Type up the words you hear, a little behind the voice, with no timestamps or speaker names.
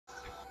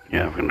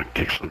Yeah, I'm gonna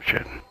kick some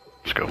shit.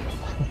 Let's go.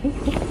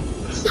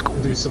 Let's go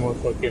do some more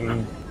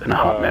fucking... In a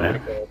hot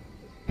minute.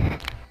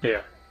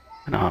 Yeah.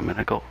 In a hot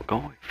minute. Go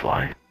away,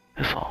 fly.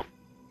 Piss off.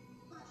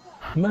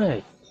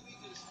 Mate.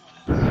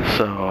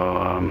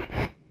 So,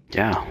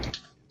 yeah.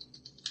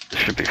 This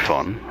should be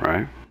fun,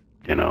 right?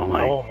 You know,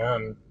 like... Oh,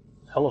 man.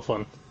 Hella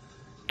fun.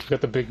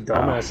 Got the big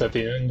dumbass at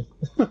the end.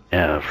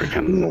 Yeah,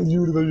 freaking...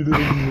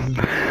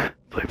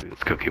 like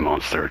this Cookie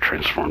Monster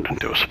transformed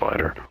into a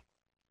spider.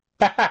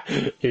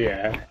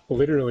 Yeah,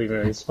 literally,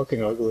 man. He's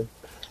fucking ugly.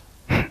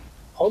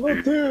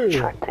 Hello, dude!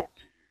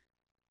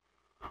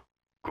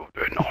 Go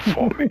there, not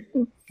for me.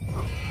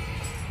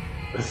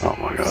 Oh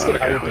my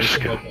god, I was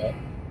scared.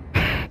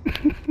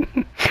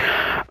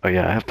 Oh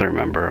yeah, I have to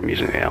remember I'm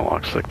using the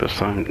analog stick this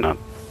time. Not,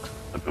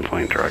 I've been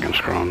playing Dragon's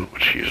Crown,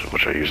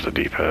 which I use the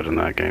D-pad in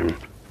that game.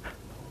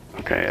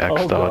 Okay,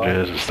 X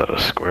dodges instead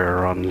of square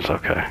runs.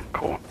 Okay,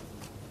 cool.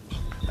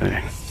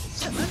 Hey.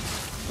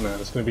 Man,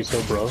 it's gonna be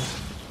so bro.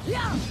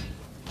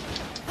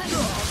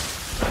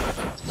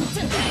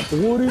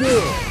 What are you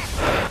doing?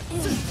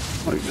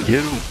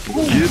 Get him!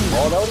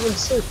 Oh, that would've been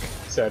sick.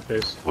 Sad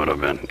face. Would have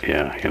been,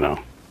 yeah, you know.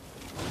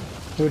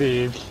 What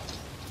is?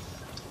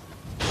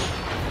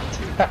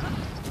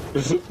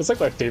 It's like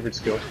my favorite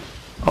skill.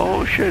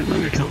 Oh shit, let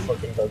me kill him.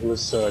 Fucking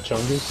Douglas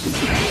Chungus.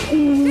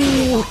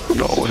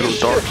 No, hit him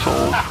Dark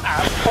Souls.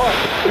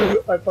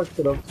 I fucked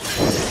it up.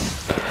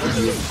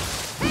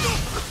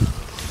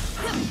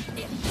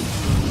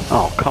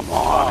 Oh, come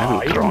on, I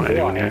haven't thrown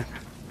anyone yet.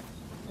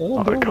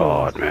 Oh my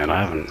god, man,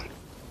 I haven't...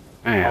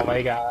 Man. Oh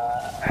my god.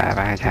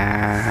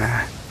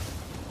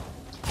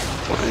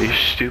 He's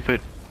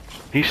stupid.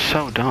 He's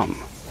so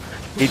dumb.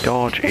 He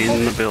dodged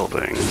in the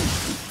building.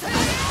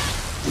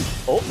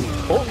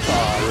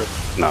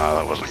 No,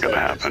 that wasn't gonna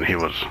happen. He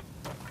wasn't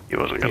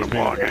gonna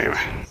block anyway.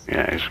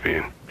 Yeah, he's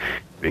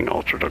being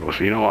ultra Douglas.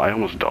 You know, I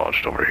almost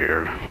dodged over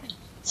here.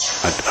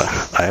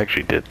 I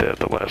actually did that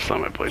the last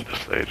time I played this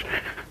stage.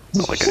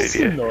 Like an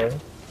idiot.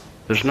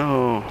 There's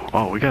no...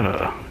 Oh, we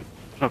gotta...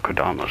 No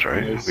Kodamas,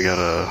 right? We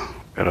gotta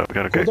get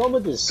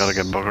boogers.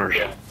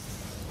 Yeah,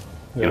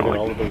 you know, like,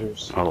 all the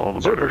boogers. All the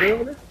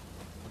boogers.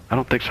 I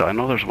don't think so. I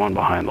know there's one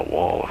behind the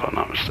wall, if I'm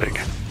not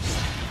mistaken.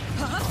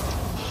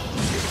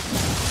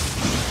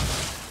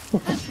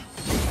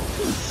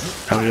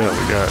 Oh yeah,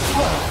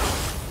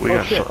 we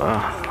got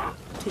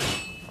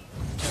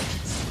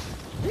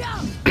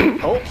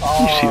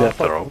you see that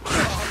throw?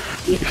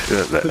 You see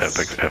that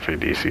epic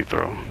FADC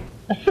throw?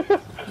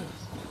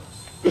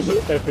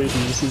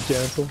 FADC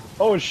cancel.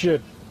 Oh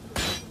shit!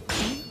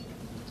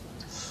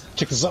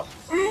 Check this out.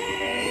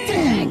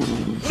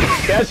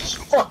 That's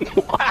fun.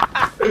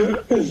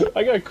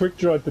 I got quick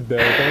draw at the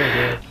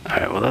deck.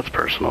 Alright, well that's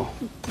personal.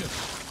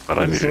 But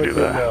I need to do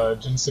that.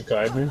 Jin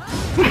Sakai me.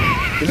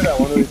 You know that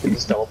one where you can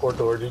just teleport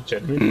towards each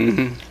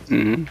enemy?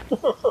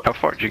 How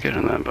far did you get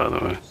in that, by the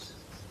way?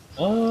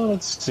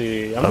 Let's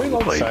see. I'm doing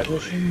all the side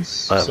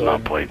missions. I have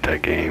not played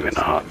that game in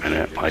a hot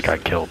minute. Like, I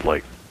killed,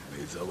 like...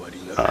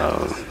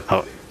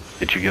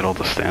 did you get all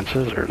the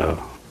stances, or no?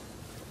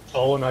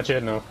 Oh, not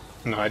yet, no.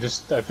 No, I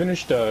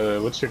finished,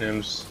 what's your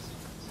name's?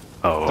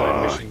 Oh,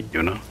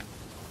 Yuna?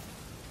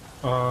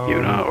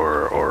 Yuna,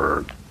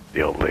 or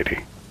the old lady?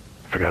 I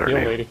forgot her name.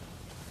 The old lady.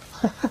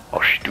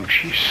 Oh, dude,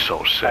 she's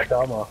so sick.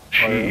 I don't know.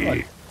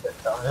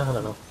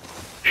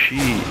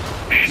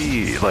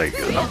 She, like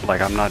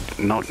I'm not,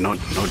 no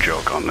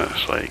joke on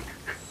this, like,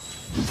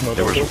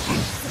 there was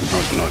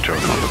no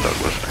joke on the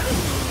Douglas.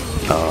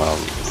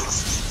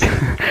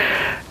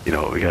 You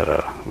know, we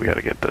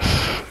gotta get this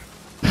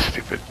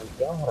stupid.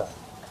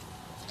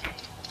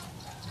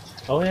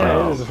 Oh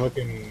yeah, it is a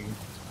fucking...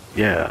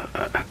 Yeah.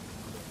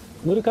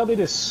 Look at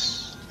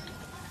this.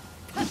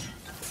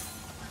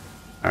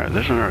 Alright,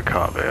 there's another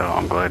Kabe. Oh,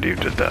 I'm glad you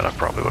did that. I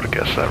probably would have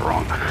guessed that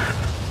wrong.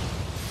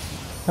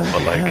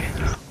 But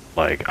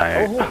like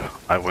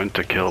I went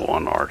to kill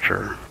one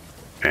archer,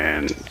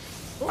 and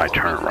I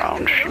turn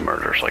around, she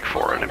murders like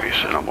 4 enemies,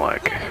 and I'm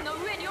like,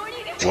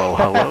 well,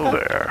 hello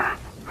there.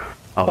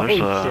 Oh, there's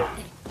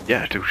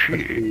yeah, dude,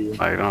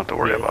 I don't have to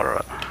worry about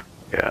her.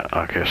 Yeah,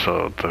 okay,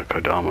 so the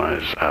Kodama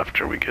is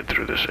after we get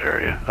through this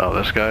area. Oh,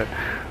 this guy,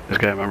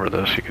 remember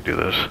this? You could do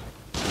this.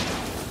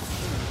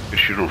 You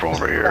shoot him from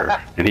over here,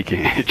 and he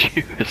can't hit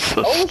you. It's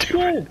so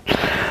stupid.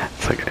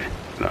 It's like,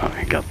 no,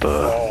 he got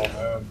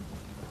the...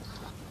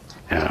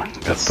 Yeah,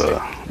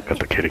 got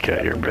the kitty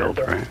cat ear build,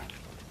 right?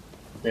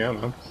 Yeah,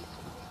 man.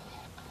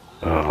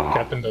 Oh.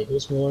 Captain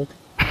Douglas, more like.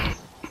 I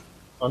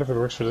wonder if it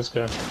works for this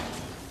guy.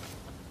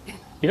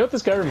 You know what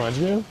this guy reminds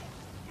me of?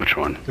 Which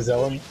one? Is that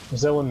one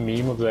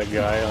meme of that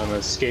guy on a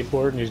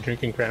skateboard and he's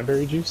drinking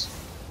cranberry juice?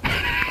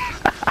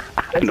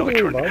 I know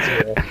which one.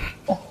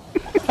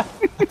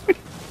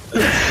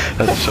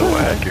 That's so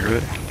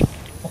accurate.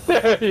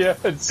 Yeah,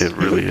 it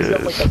really is.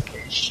 Got, like,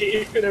 a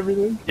shape and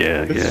everything.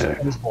 Yeah, yeah.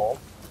 His ball.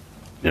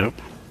 Yep.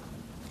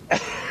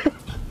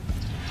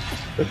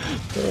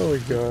 Oh my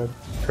god.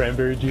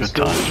 Cranberry juice.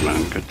 Good times,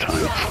 man. Good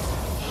times.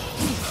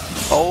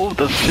 Oh,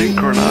 the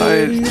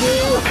synchronized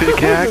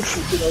pickaxe.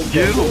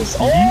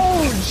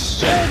 Oh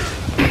shit!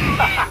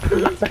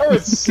 That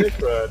was sick,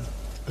 man.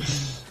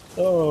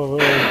 Oh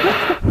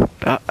man.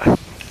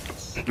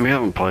 We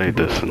haven't played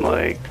this in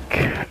like,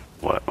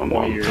 what, a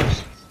month?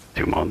 Years.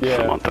 2 months,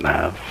 Yeah. a month and a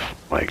half.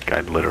 Like,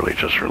 I literally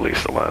just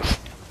released the last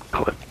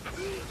clip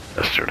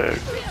yesterday.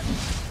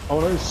 Oh,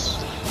 nice.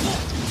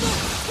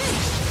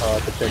 I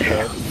have to check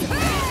that.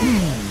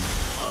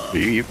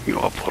 You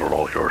uploaded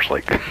all yours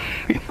like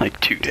in like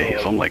 2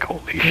 days. I'm like,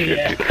 holy shit,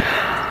 Yeah. dude.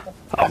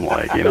 I'm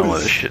like, you know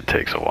what, this shit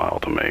takes a while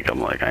to make.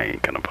 I'm like, I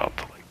ain't gonna about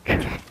to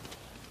like.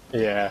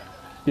 Yeah.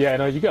 Yeah, I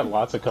know you got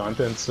lots of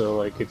content, so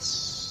like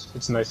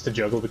it's nice to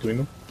juggle between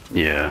them.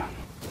 Yeah.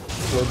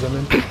 Load them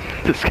in.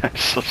 This guy's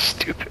so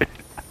stupid.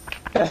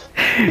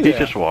 He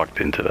just walked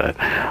into that.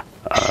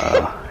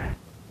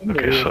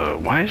 Okay, so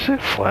why is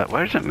it flat?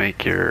 Why does it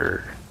make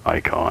your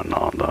icon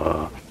on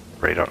the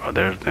radar? Oh,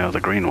 there's the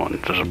green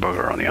one. There's a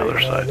booger on the other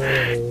side.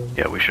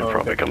 Yeah, we should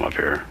probably come up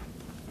here.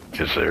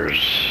 Because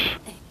there's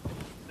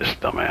this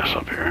dumbass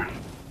up here.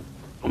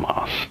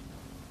 Tomas.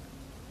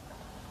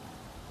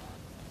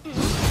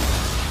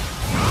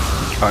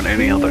 On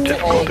any other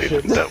difficulty,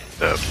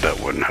 that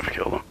wouldn't have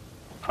killed him.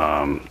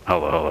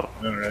 Hello.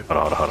 Alright.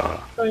 Hold on.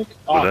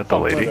 Was that the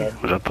lady?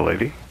 Was that the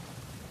lady?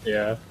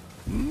 Yeah.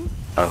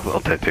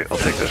 I'll take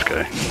this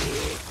guy.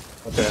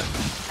 Okay.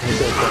 You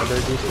said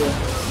Cranberry Juice guy?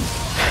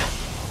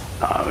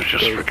 It was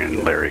just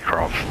freaking Larry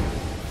Croft.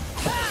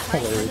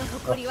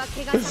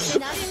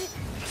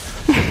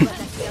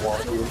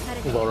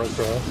 Laura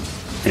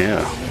Croft.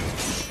 Yeah.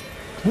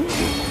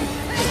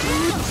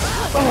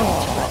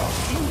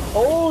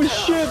 Oh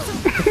shit!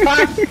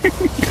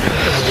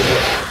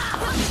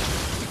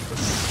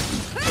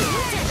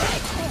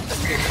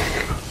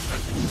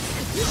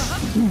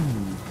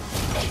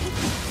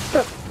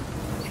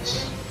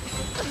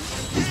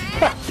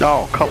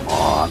 Oh, come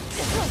on.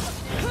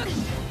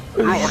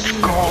 Let's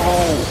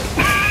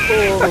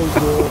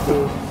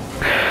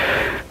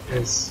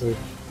go.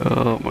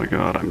 Oh my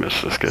god, I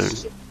miss this game.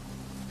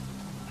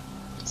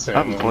 I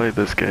haven't played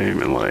this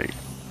game in like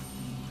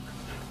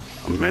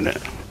a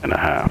minute and a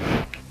half,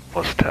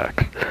 plus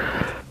tax.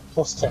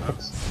 Plus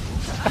tax.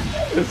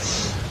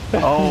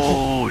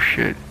 Oh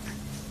shit.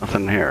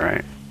 Nothing here,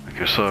 right?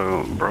 Okay,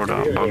 so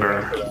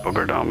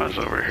Booger Dom is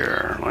over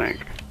here, like.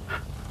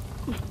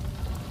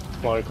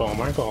 Michael. Oh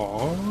my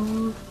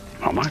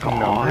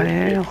god,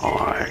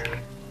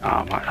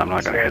 I'm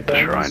not gonna hit the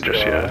shrine just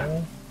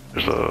yet.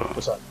 There's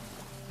a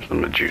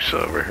Medusa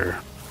over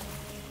here.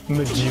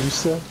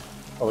 Medusa?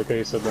 I like how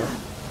you said that.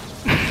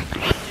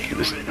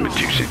 This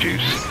Medusa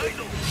juice.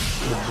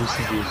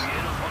 Medusa juice.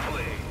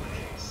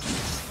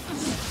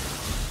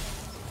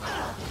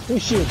 Oh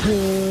shit,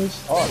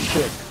 guys! Oh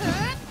shit!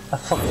 I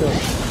fucked up.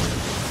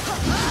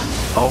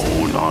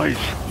 Oh, nice.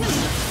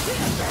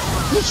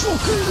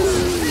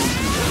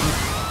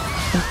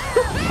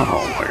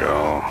 Oh my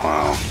god,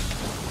 wow.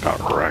 Got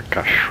wrecked,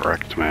 got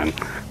shreked, man.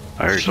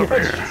 Oh, he's over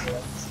here.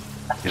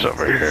 He's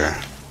over here.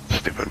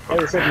 Stupid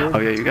fucker. Oh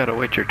yeah, you gotta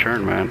wait your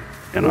turn, man.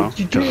 You know?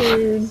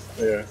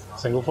 Yeah,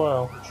 single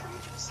file.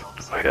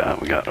 Oh yeah,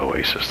 we got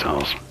Oasis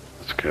House.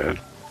 That's good.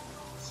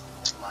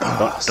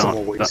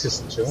 Don't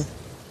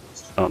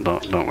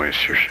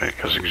waste your shit,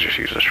 because you can just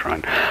use a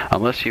shrine.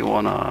 Unless you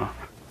wanna...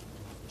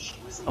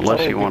 well,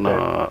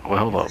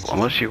 hold up.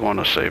 Unless you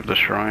wanna save the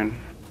shrine,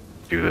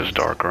 do this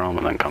Dark Realm,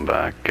 and then come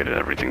back, get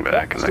everything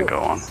back, and then go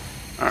on.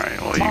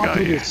 Alright, well, you got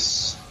you.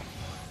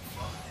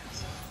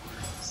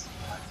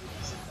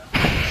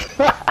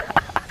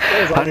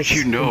 How did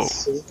you know?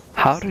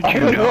 How did you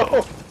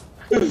know?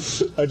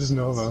 I just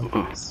know, man.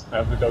 I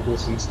have the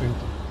Douglas instinct.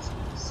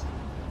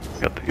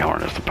 Got the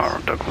harness, the power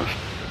of Douglas.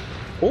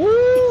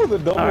 Ooh, the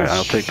double. Alright,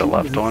 I'll take the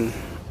left one.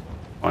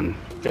 1,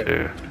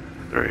 2,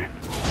 3.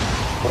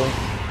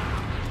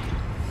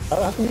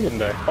 How come you didn't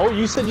die? Oh,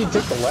 you said you'd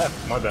take the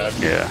left. My bad.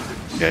 Yeah,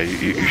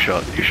 you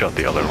shot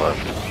the other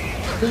left.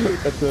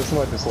 That's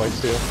my dislike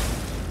too.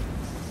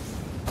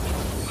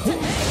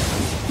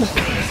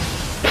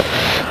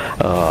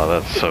 Oh,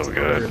 that's so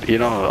good. You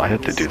know, I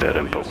had to do that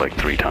input like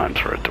 3 times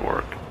for it to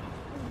work.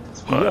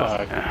 But,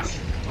 yeah.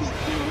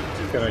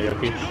 Kinda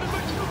yucky.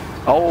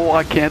 Oh,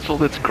 I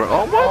canceled its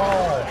oh,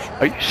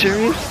 what? Are you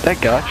serious?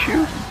 That got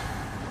you?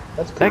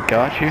 That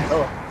got you?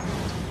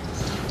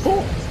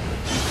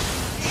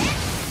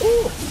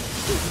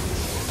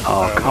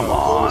 Oh, come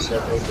on.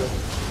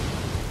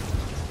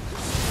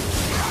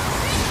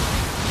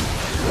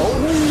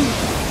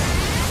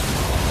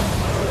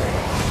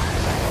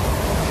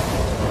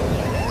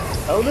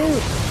 Oh no!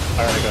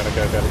 Alright, I got it.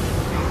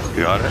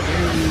 You got it?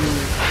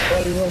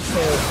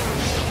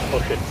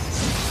 Okay.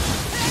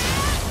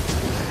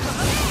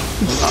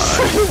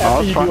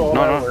 Oh, that's fine.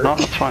 No,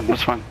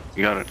 that's fine.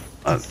 You got it.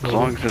 As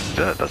long as it's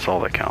dead, that's all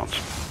that counts.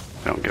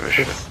 I don't give a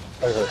shit.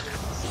 Okay.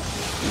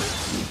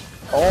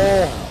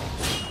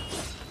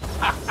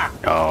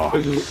 Oh,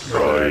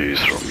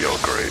 rise from your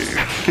grave.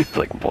 It's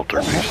like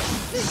Poltergeist.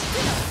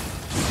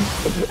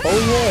 Oh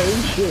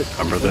yeah, shit.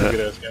 Remember that?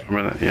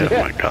 Yeah,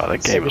 oh my god,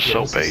 that game was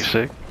so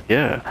basic.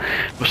 Yeah,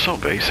 it was so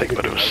basic,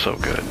 but it was so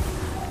good.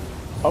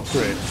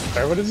 Upgrade.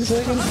 Alright, what did you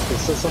say again? It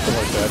said something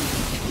like that.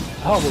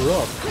 Power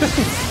up.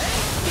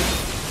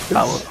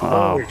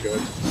 Oh my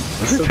god.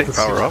 Does it say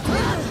power up?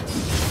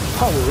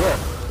 Power up.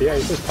 Yeah,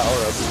 he says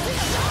power up.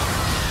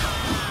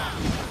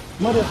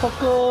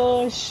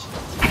 Motherfuckers!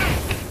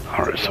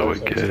 Alright, so we're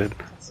good.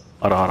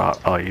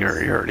 Oh,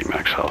 you're already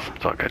max health.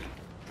 It's all good.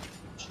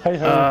 Hey,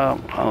 hey.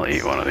 I'll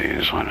eat one of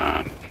these. Why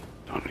not?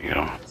 Don't need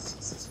them.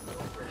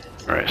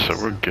 Alright, so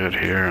we're good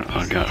here.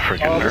 I got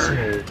freaking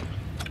nerd.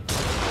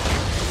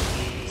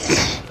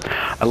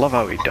 I love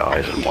how he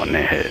dies in one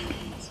hit.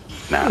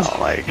 Now,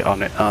 like on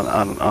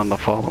the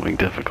following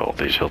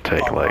difficulties, he'll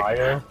take like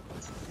Nioh?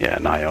 yeah,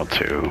 Nioh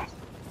 2.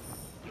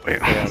 Wait,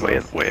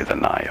 the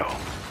Nioh.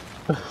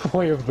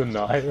 Way of the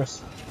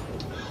Nioh.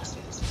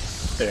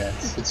 Yeah,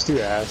 it's too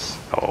ass.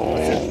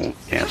 Oh,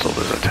 canceled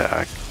his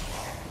attack.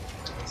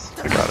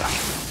 I got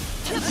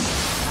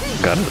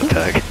his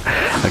attack.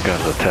 I got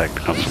his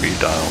attack on speed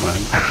dial,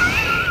 man.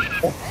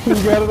 You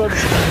got it on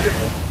speed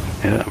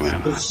Yeah,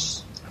 man.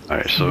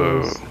 Alright,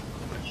 so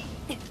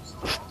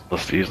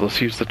let's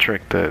use the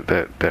trick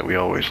that we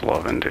always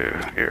love and do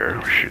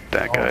here. Shoot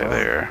that guy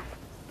there.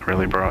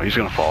 Really, bro? He's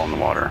gonna fall in the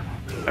water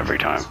every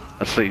time.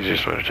 That's the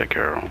easiest way to take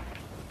care of him.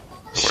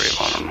 Don't worry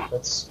about him.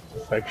 That's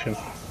perfection.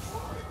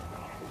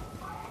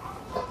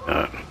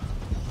 Got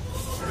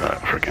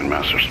freaking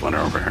Master Splinter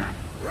over here.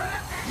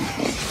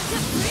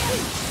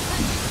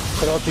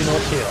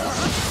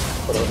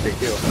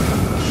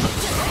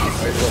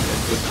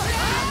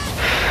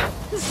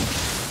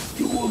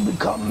 You will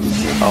become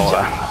Oh,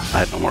 I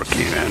had no more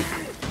key, man.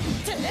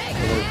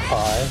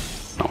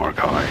 No more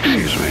pie,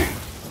 excuse me.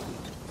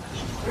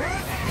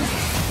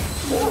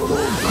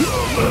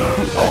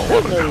 Oh,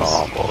 what a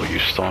combo. You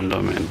stunned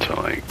him into,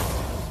 like,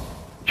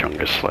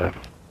 Chungus Slap.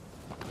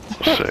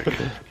 Sick.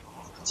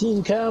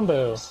 Team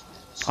combo.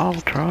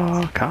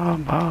 Ultra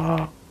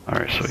combo.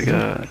 Alright, so we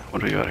got, what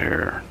do we got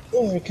here?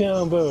 Yeah,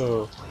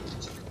 combo.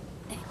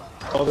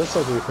 Oh, this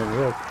ugly thing,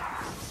 look.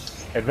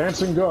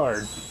 Advancing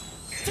guard.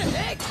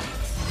 I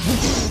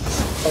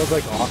was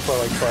like off for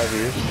like 5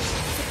 years.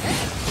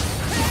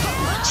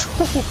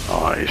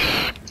 Nice.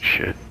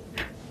 Shit.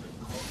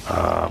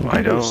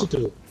 I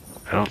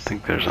don't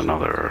think there's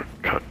another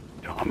cut.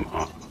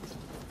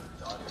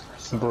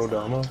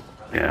 Brodama?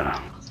 Yeah.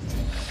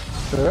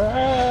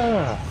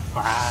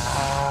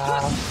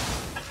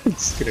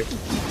 Just kidding.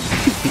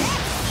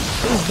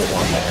 Who's the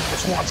one that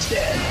just wants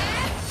dead?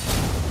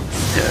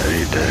 Yeah,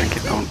 he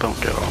did. Don't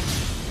get off.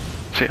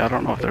 See, I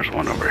don't know if there's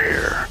one over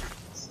here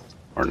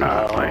or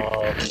not. Like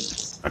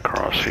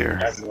across here.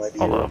 I have no idea.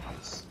 Hold up.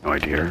 No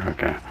idea.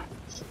 Okay.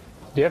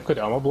 Do you have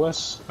Kodama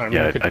Bliss?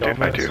 Yeah, I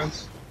do.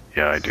 Sense?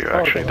 Yeah, I do.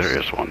 Actually, okay. there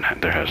is one.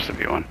 There has to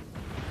be one.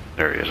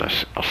 There he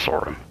is. I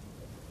saw him.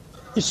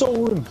 You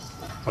saw him.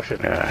 Oh shit.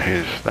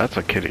 Yeah, that's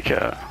a kitty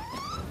cat.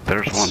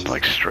 There's one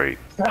like straight.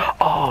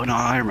 Oh no,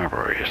 I remember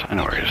where he is. I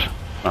know where he is.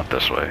 Not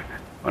this way.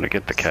 When I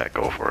get the cat,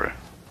 go for it.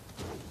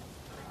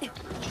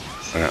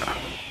 Yeah,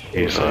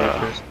 he's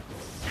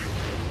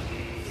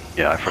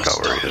yeah, I forgot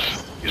where he is.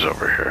 He's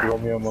over here.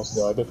 Romeo almost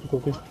died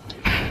difficulty.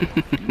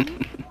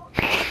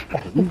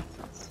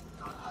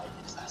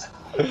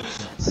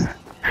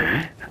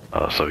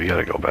 So you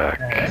gotta go back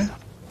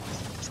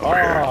over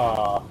here.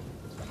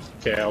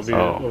 Okay, I'll be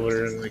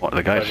over in like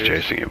The guy's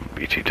chasing you,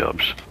 BT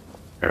dubs.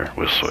 Here,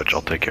 we'll switch.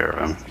 I'll take care of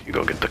him. You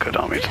go get the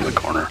Kodamis in the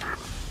corner.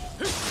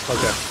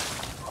 Okay.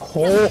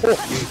 Oh,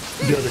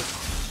 get it.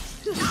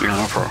 Yeah,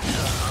 no problem.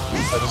 I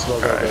just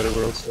love that better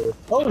world story.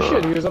 Oh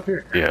shit, he was up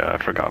here. Yeah, I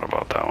forgot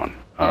about that one.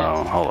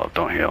 Hold up,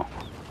 don't heal.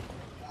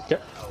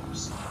 Yep.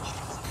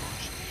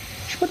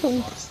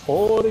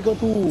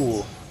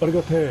 Arigato.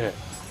 Arigate.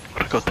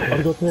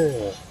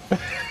 Arigate.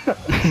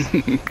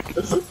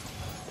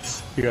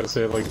 You gotta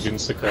say it like Jin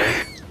Sakai.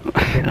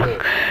 Yeah,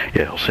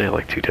 he'll say it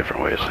like 2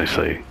 different ways. He'll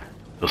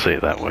say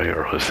it that way,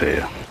 or he'll say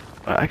it.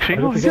 Actually,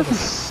 no, he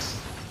doesn't.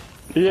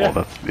 Yeah.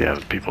 Well, yeah,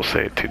 people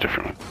say it 2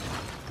 different ways.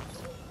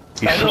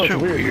 He's such a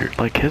weird,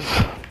 like his.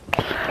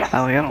 I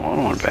don't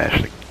want to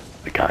bash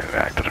the guy who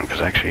acted him, because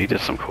actually he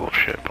did some cool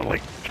shit, but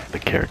like the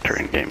character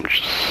in game is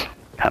just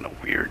kind of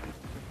weird.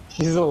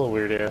 He's a little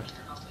weird, yeah.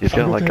 He's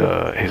got like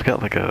a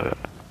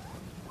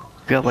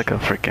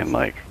freaking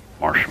like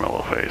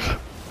marshmallow face.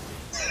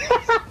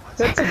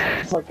 That's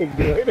a fucking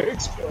good way to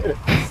explain it.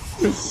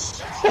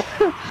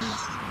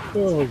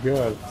 Oh my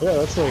god. Yeah,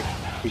 that's like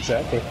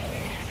exactly.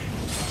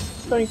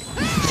 Thank.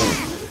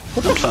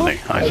 I'm sending.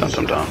 I sent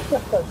him down.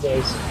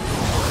 Nice.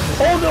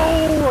 Oh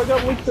no! I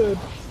got licked in.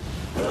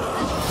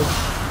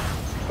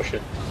 Oh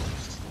shit.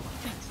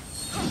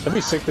 That'd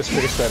be sick to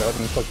space that out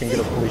and fucking get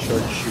a fully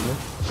charged shooter.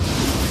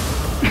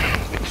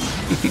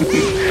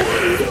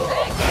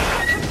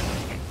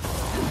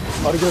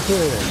 Arigato.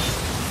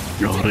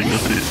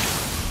 Arigato.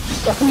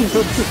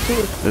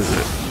 Is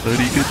it?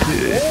 Arigato.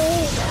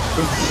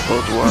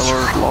 Those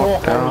Weilers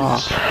locked down.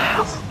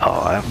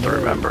 Oh, I have to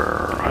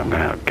remember. I'm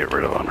gonna get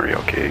rid of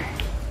Unryoki.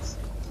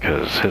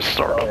 Because his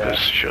startup is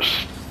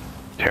just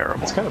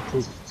terrible. It's kind of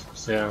poop.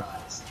 Yeah.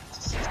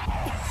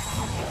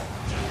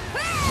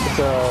 It's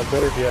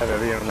better if you have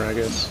heavy armor, I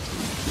guess.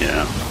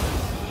 Yeah.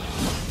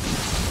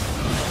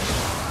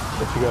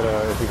 If you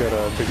got a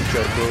big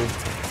jet blade.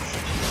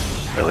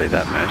 Really,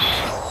 that miss?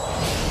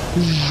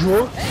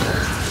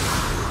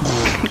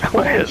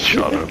 My head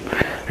shot him.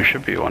 There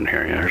should be one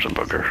here. Yeah, here's a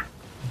booger.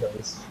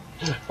 Nice.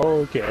 Oh,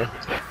 okay.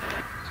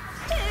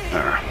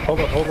 There. Hold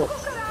up.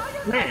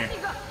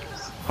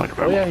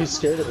 Oh yeah, he's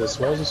scared of this.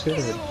 Why is he scared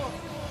of it?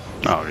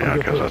 Oh yeah,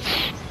 because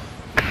that's...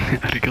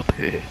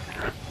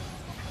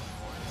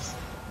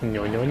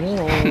 No.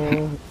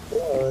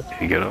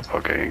 You get up?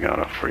 Okay, you got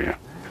up for you.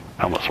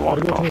 I almost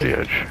walked off the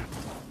edge.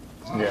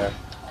 Yeah.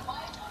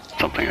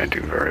 Something I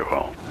do very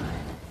well.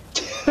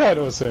 I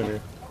don't say me.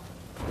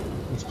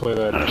 Let's play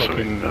that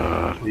fucking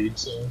lead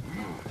song.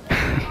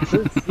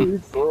 6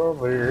 feet from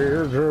the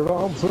edge and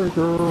I'm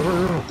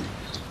thinking.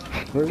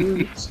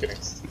 Just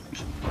kidding.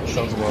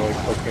 Sounds more like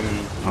fucking...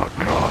 Oh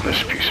god,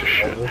 this piece of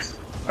shit.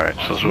 Alright,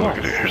 so this is what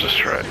we can do. Here's a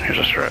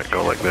strat.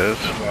 Go like this.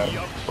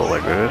 Go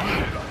like this.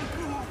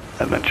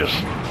 And then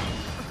just...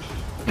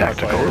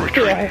 Tactical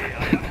retreat.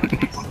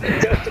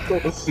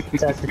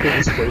 Tactical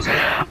displacement.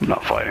 I'm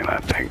not fighting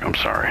that thing. I'm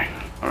sorry.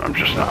 I'm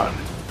just not.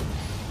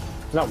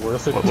 Not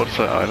worth it. What's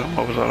that item?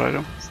 What was that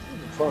item?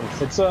 Fun.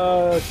 It's 2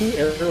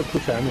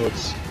 arrow-proof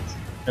amulets.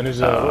 And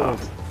there's a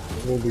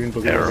little green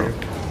booger. Arrow.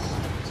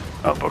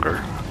 Oh, booger.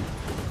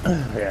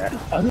 Yeah.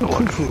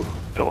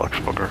 Deluxe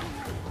booger.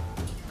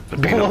 The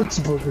Deluxe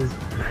booger.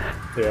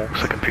 Yeah.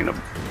 Looks like a peanut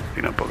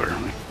booger.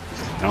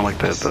 I don't like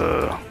that,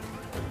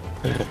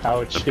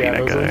 Ouch. the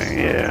peanut guy. Ones.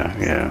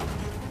 Yeah.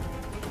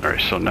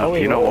 Alright, so now,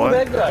 you know what?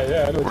 That guy.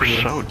 Yeah, We're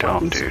so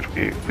dumb, dude.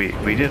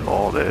 We did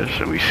all this,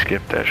 and we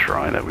skipped that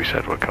shrine that we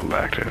said we'd come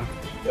back to.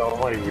 Oh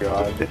my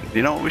god.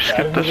 You know, we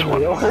skipped this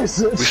one. We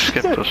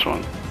skipped this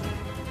one.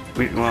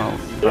 Well,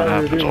 that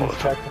happens all the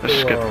time.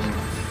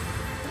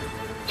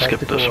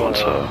 Skip this one,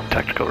 so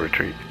tactical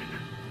retreat.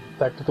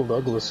 Tactical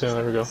Douglas, yeah,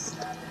 there we go.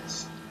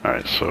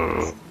 Alright,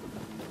 so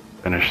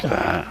finish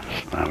that.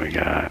 So now we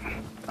got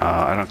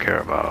I don't care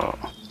about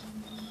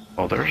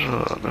there's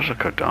a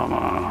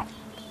Kodama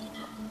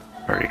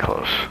very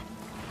close.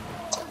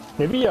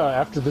 Maybe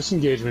after this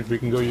engagement we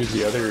can go use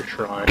the other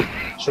shrine.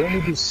 Should we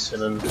do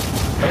Sinan?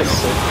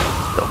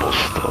 Double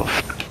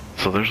stuff.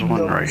 So there's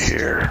one right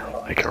here,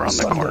 like around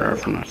the corner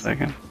if I'm not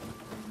mistaken.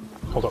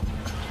 Hold up.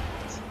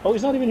 Oh,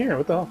 he's not even here,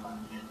 what the hell?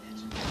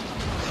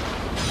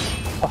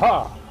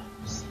 Aha!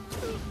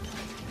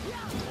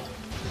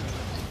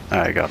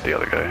 I got the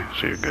other guy,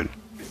 so you're good.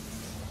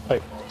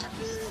 Hey.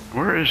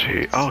 Where is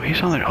he? Oh,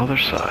 he's on the other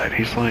side.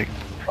 He's like...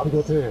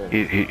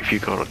 if you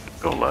go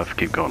left,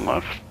 keep going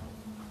left.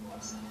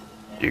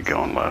 You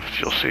going left,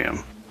 you'll see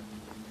him.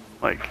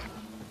 Like,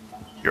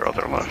 your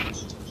other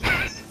left.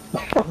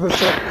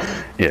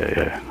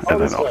 Yeah. And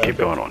then I'll keep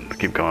going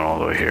all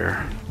the way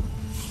here.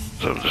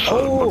 So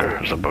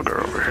there's a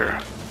booger over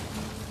here.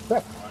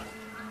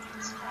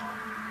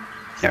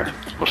 Here,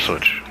 we'll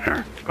switch.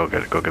 Here, go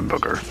get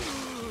booger.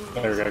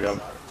 There we go.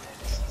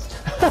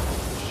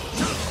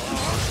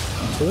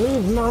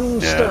 Leave none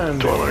standing.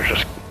 Dweller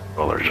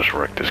just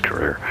wrecked his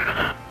career.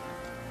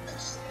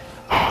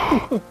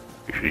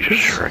 You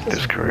just wrecked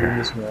his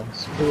career.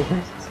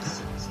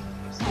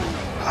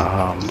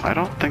 I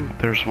don't think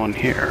there's one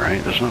here,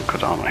 right? There's no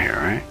Kodama here,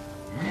 right?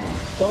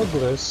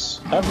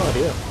 Douglas, I have no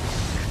idea.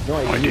 No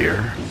idea. My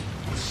dear.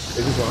 Is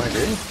he behind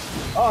here?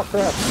 Oh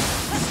crap!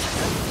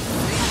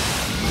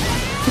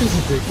 He's a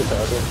big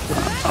battle.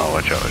 Oh,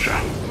 watch out.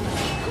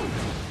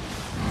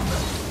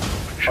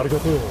 Gotta go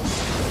through.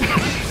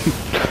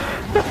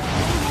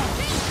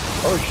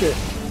 Oh shit.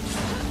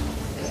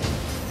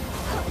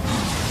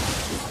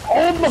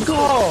 Oh my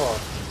god!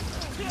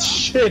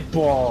 Shit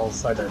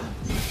balls! I did.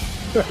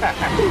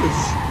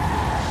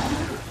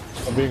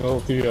 I'm being a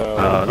little too,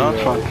 no,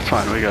 it's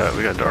fine. We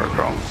got dark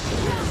chrome.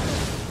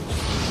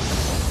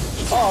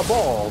 Oh,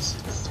 balls!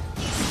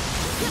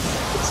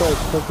 It's like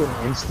fucking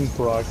instant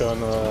proc on,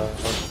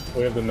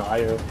 we have the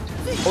Nioh.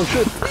 Oh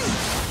shit!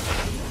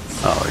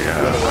 Oh yeah,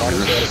 I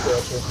mean,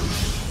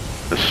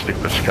 this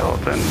stupid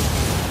skeleton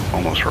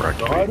almost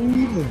wrecked me. Not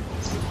even!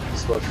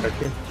 Start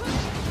checking.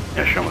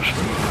 Yeah, she almost...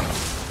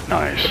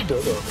 Nice. There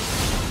you go.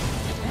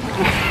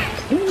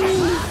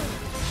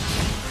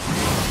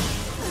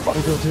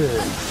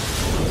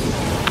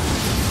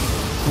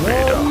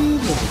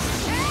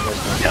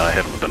 Yeah, I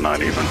hit him with the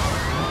not even.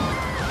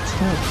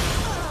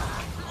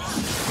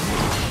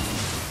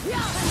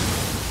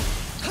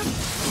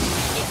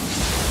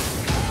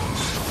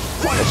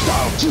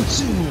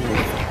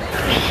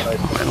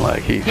 And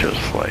like, he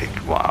just like,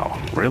 wow,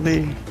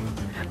 really?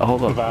 Oh,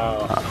 hold up.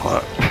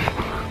 Wow.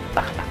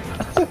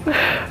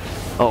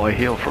 Oh, I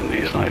heal from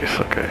these, nice,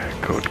 okay,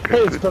 good.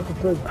 Hey, it's Peppa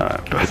Pig.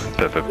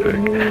 Peppa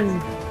Pig.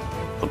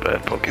 The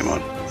bad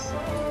Pokemon.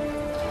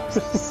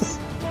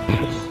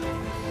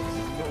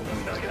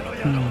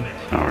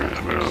 Alright,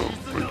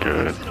 we're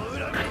good.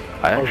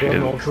 I actually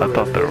didn't, I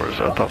thought there was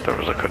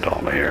a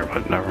Kodama here,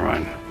 but never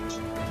mind.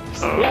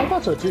 Yeah, I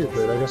thought so too,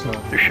 but I guess not.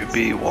 There should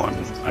be one,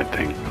 I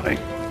think,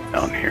 like,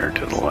 down here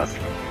to the left.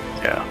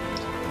 Yeah.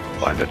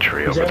 By the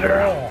tree over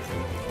there.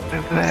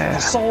 Over there.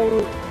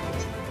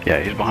 Yeah,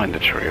 he's behind the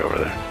tree over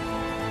there.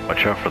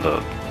 Watch out for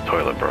the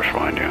toilet brush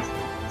behind you.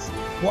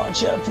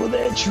 Watch out for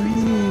that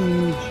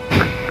tree!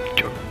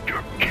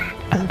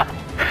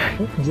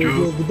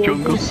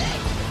 Jungle.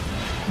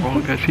 Oh,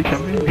 guys, he's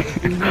coming.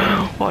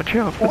 Watch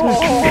out for that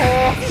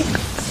tree.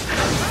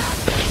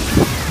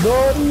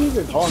 Not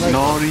even! Oh, nice.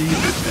 Not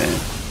even, man.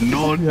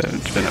 Not even.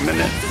 It's been a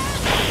minute.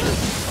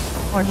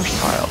 Fire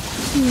style.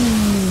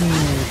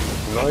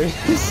 Nice.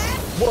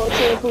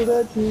 Watch out for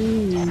that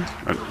tree.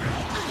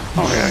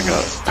 Oh yeah, I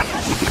got it.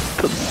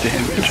 The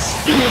damage.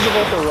 He was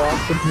about to rock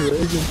the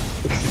dragon.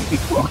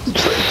 Rock the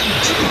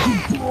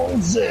dragon. Ball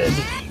Zed.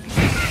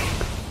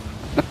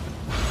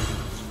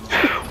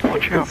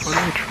 Watch out for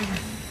that tree.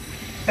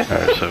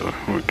 Alright, so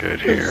we're good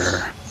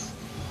here.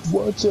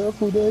 Watch out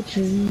for that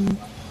tree.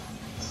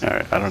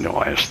 Alright, I don't know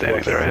why I was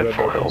standing there. I had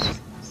 4 health.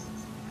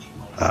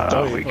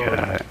 We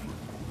got...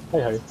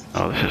 Hey,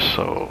 Oh, this is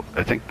so...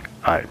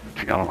 I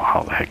don't know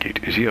how the heck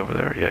is he over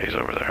there? Yeah, he's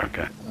over there,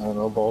 okay. I don't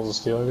know, balls of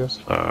steel, I guess?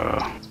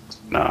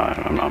 Nah,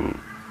 I'm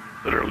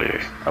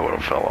literally... I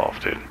would've fell off,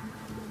 dude.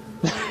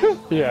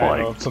 Yeah, like, I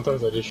know.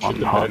 Sometimes I just shoot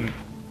the hot. bed.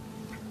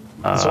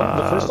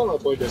 The first time I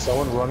played this, I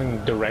went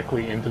running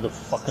directly into the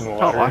fucking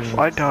water. Oh,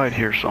 I died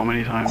here so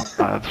many times.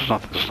 There's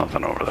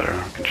nothing over there.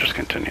 I can just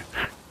continue.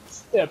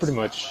 Yeah, pretty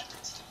much.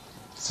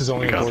 This is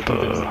only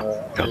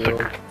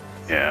important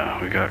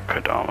yeah, we got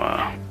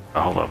Kodama.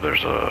 Hold up,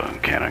 there's a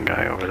cannon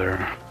guy over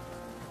there.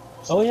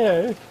 Oh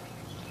yeah,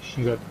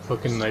 we got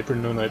fucking Sniper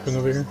No Kniping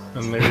over here,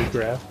 and Larry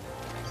Graff.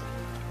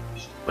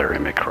 Larry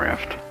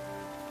McCraft.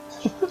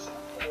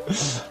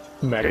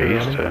 Macaroni.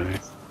 Yeah, he's dead.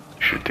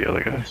 Shoot the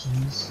other guy.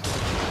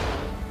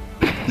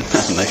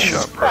 Nice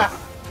shot, bro.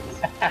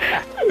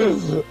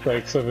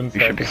 Like 7 You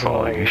should be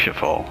falling. You should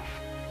fall.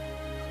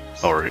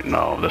 Or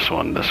no, this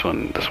one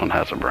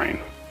has a brain.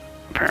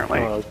 Apparently.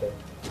 Oh,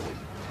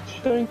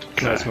 okay.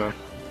 Nice, man.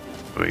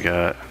 We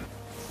got.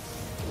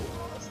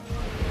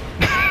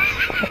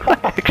 I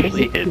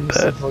actually hit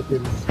that.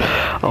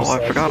 Oh,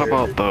 I forgot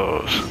about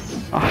those.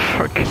 I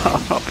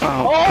forgot about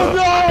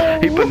no!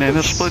 He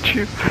banana split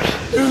you?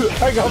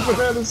 I got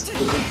banana split.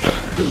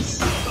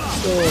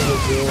 Oh my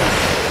god.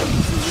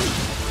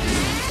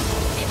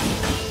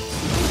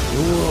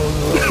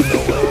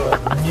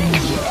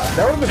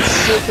 That would've been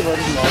sick if I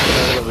just knocked it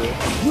out of it.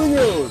 Bring it!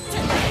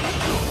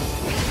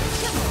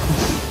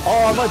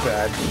 Oh, my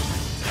bad.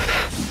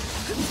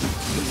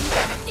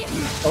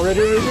 Already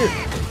right here.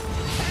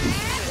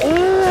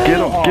 Get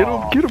him!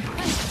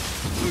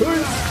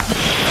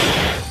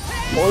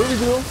 What are we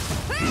doing?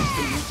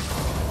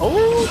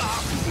 Oh!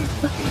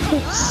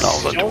 Oh,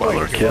 the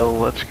Dweller kill,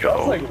 let's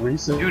go. Like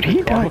recent. Dude,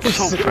 he died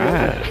so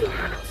fast.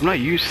 I'm not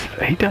used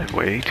to, he died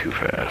way too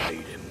fast.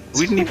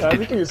 We didn't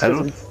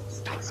even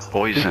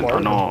poison. Oh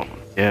no.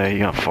 Yeah, he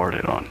got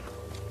farted on.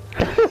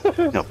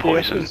 He got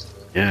poison.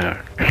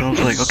 Yeah. I was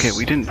like, okay,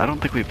 I don't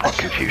think we put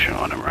confusion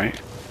on him, right?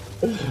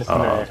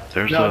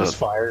 There's just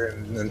fire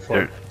and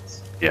fire.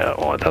 Yeah,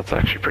 well, that's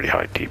actually pretty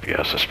high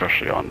DPS,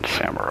 especially on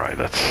Samurai.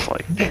 That's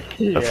like,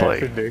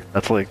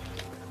 that's like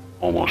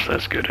almost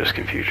as good as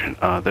confusion.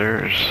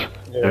 There's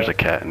a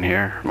cat in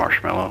here,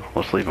 Marshmallow.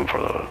 Let's leave him for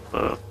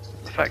the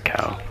fat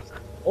cow.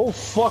 Oh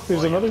fuck!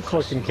 There's another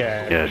fucking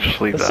cat. Yeah,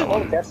 just leave that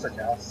one.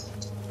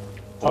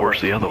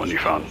 Where's the other one you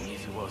found?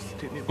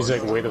 He's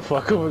like way the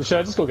fuck over. Should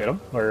I just go get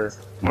him or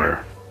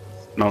where?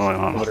 No.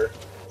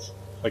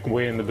 Like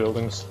way in the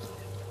buildings.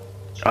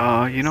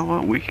 You know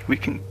what? We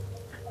can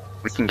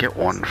get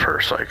one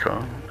for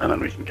Psycho, and then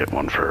we can get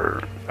one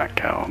for Fat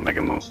Cow,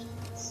 Mega Moo.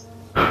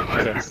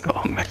 Okay.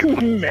 Oh, Mega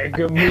Moo.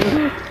 Mega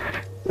Moo.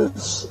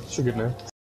 That's a good name.